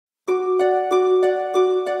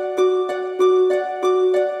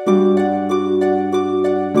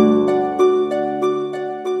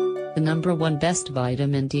#1 best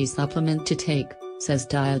vitamin D supplement to take, says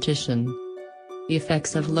dietitian. The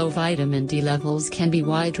effects of low vitamin D levels can be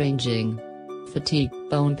wide-ranging. Fatigue,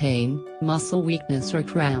 bone pain, muscle weakness or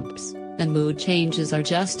cramps, and mood changes are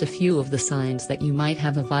just a few of the signs that you might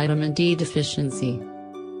have a vitamin D deficiency.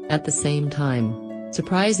 At the same time,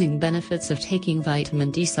 surprising benefits of taking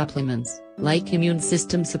vitamin D supplements, like immune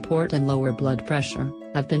system support and lower blood pressure,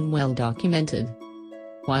 have been well documented.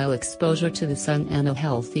 While exposure to the sun and a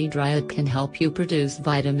healthy diet can help you produce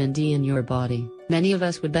vitamin D in your body, many of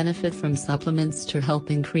us would benefit from supplements to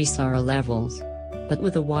help increase our levels. But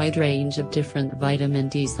with a wide range of different vitamin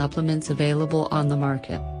D supplements available on the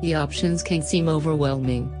market, the options can seem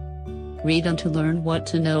overwhelming. Read on to learn what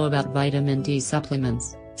to know about vitamin D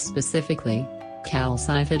supplements, specifically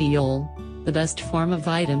calcifediol, the best form of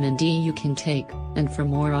vitamin D you can take, and for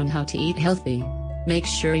more on how to eat healthy, make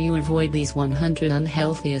sure you avoid these 100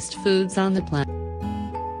 unhealthiest foods on the planet.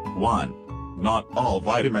 1. Not all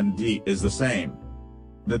vitamin D is the same.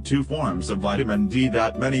 The two forms of vitamin D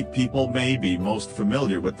that many people may be most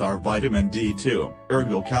familiar with are vitamin D2,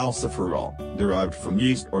 ergo calcifediol, derived from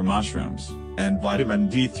yeast or mushrooms, and vitamin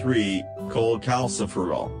D3,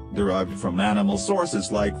 calcifediol, derived from animal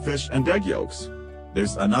sources like fish and egg yolks.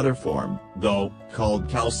 There's another form, though, called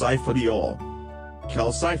calcifediol.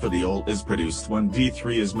 Calcifediol is produced when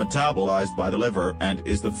D3 is metabolized by the liver and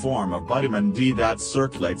is the form of vitamin D that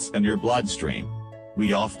circulates in your bloodstream.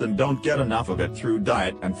 We often don't get enough of it through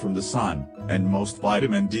diet and from the sun, and most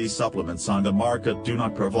vitamin D supplements on the market do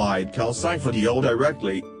not provide calcifediol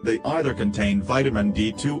directly. They either contain vitamin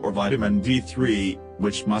D2 or vitamin D3,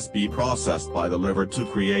 which must be processed by the liver to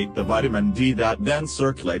create the vitamin D that then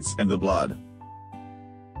circulates in the blood.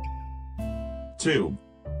 2.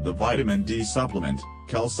 The vitamin D supplement,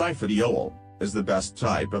 calcifediol, is the best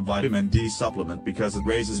type of vitamin D supplement because it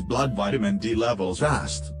raises blood vitamin D levels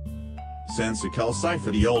fast. Since a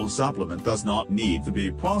calcifediol supplement does not need to be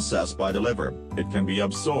processed by the liver, it can be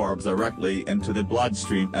absorbed directly into the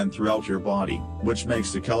bloodstream and throughout your body, which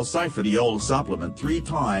makes the calcifediol supplement 3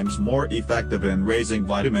 times more effective in raising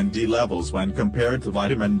vitamin D levels when compared to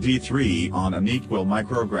vitamin D3 on an equal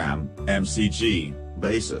microgram (mcg)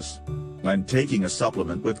 basis. When taking a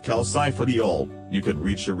supplement with calcifediol, you could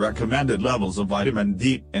reach your recommended levels of vitamin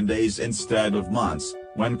D in days instead of months,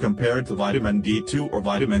 when compared to vitamin D2 or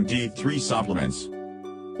vitamin D3 supplements.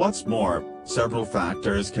 What's more, several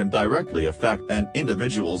factors can directly affect an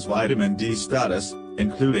individual's vitamin D status,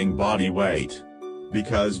 including body weight.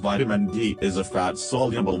 Because vitamin D is a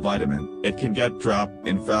fat-soluble vitamin, it can get trapped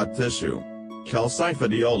in fat tissue.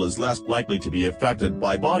 Calcifediol is less likely to be affected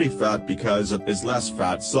by body fat because it is less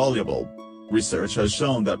fat-soluble. Research has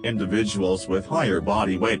shown that individuals with higher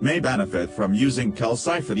body weight may benefit from using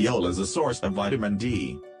calcifediol as a source of vitamin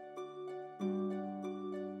D.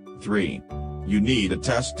 3. You need a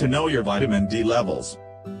test to know your vitamin D levels.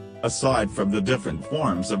 Aside from the different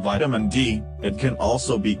forms of vitamin D, it can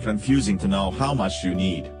also be confusing to know how much you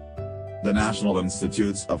need. The National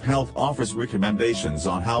Institutes of Health offers recommendations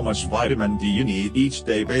on how much vitamin D you need each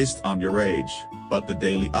day based on your age, but the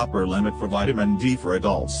daily upper limit for vitamin D for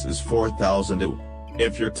adults is 4,000 IU.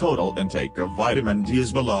 If your total intake of vitamin D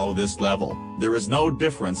is below this level, there is no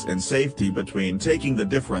difference in safety between taking the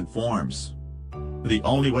different forms. The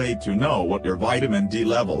only way to know what your vitamin D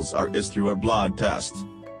levels are is through a blood test.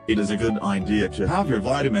 It is a good idea to have your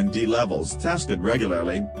vitamin D levels tested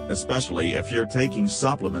regularly, especially if you're taking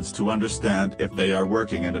supplements, to understand if they are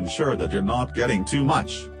working and ensure that you're not getting too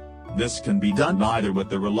much. This can be done either with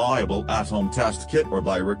the reliable at-home test kit or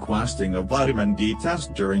by requesting a vitamin D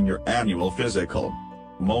test during your annual physical.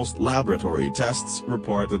 Most laboratory tests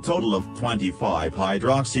report a total of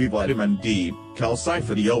 25-hydroxyvitamin D,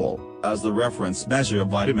 calcifediol, as the reference measure of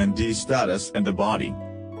vitamin D status in the body.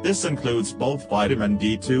 This includes both vitamin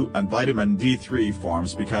D2 and vitamin D3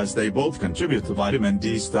 forms because they both contribute to vitamin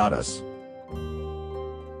D status.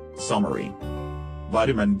 Summary.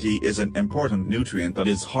 Vitamin D is an important nutrient that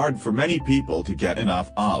is hard for many people to get enough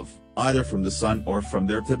of, either from the sun or from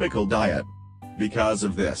their typical diet. Because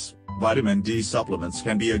of this, vitamin D supplements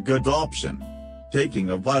can be a good option. Taking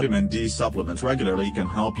a vitamin D supplement regularly can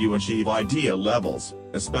help you achieve ideal levels,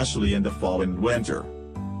 especially in the fall and winter.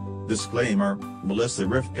 Disclaimer: Melissa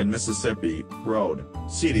Rifkin, Mississippi Road,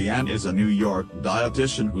 CDN is a New York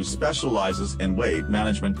dietitian who specializes in weight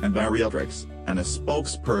management and bariatrics, and a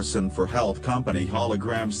spokesperson for health company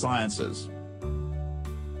Hologram Sciences.